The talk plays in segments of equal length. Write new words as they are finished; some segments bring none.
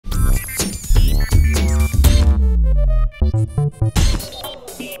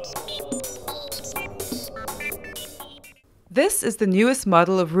This is the newest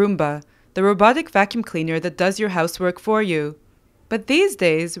model of Roomba, the robotic vacuum cleaner that does your housework for you. But these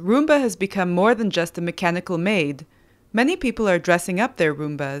days, Roomba has become more than just a mechanical maid. Many people are dressing up their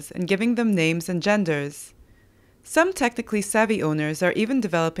Roombas and giving them names and genders. Some technically savvy owners are even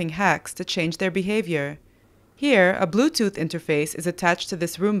developing hacks to change their behavior. Here, a Bluetooth interface is attached to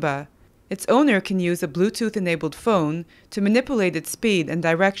this Roomba. Its owner can use a Bluetooth-enabled phone to manipulate its speed and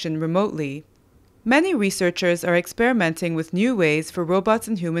direction remotely. Many researchers are experimenting with new ways for robots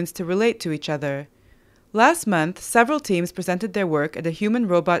and humans to relate to each other. Last month, several teams presented their work at a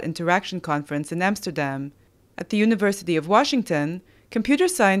human-robot interaction conference in Amsterdam. At the University of Washington, computer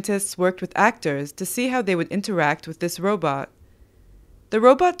scientists worked with actors to see how they would interact with this robot. The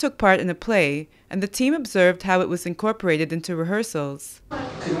robot took part in a play, and the team observed how it was incorporated into rehearsals.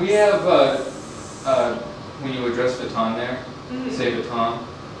 Could we have, when you address Baton there, say Baton,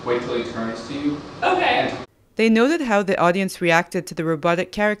 wait till he turns to you? Okay. They noted how the audience reacted to the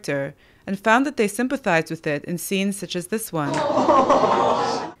robotic character and found that they sympathized with it in scenes such as this one.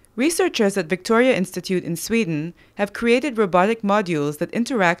 Researchers at Victoria Institute in Sweden have created robotic modules that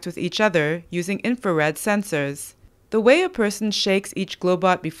interact with each other using infrared sensors. The way a person shakes each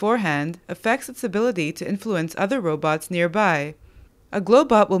Globot beforehand affects its ability to influence other robots nearby. A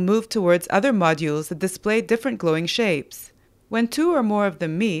Globot will move towards other modules that display different glowing shapes. When two or more of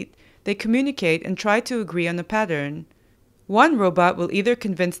them meet, they communicate and try to agree on a pattern. One robot will either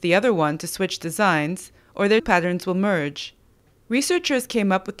convince the other one to switch designs, or their patterns will merge. Researchers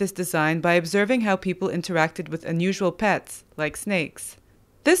came up with this design by observing how people interacted with unusual pets, like snakes.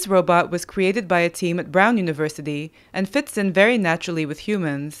 This robot was created by a team at Brown University and fits in very naturally with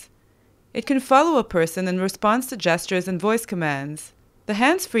humans. It can follow a person and responds to gestures and voice commands. The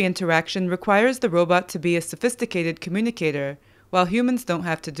hands-free interaction requires the robot to be a sophisticated communicator, while humans don't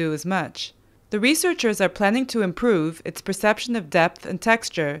have to do as much. The researchers are planning to improve its perception of depth and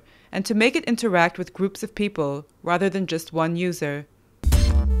texture and to make it interact with groups of people rather than just one user.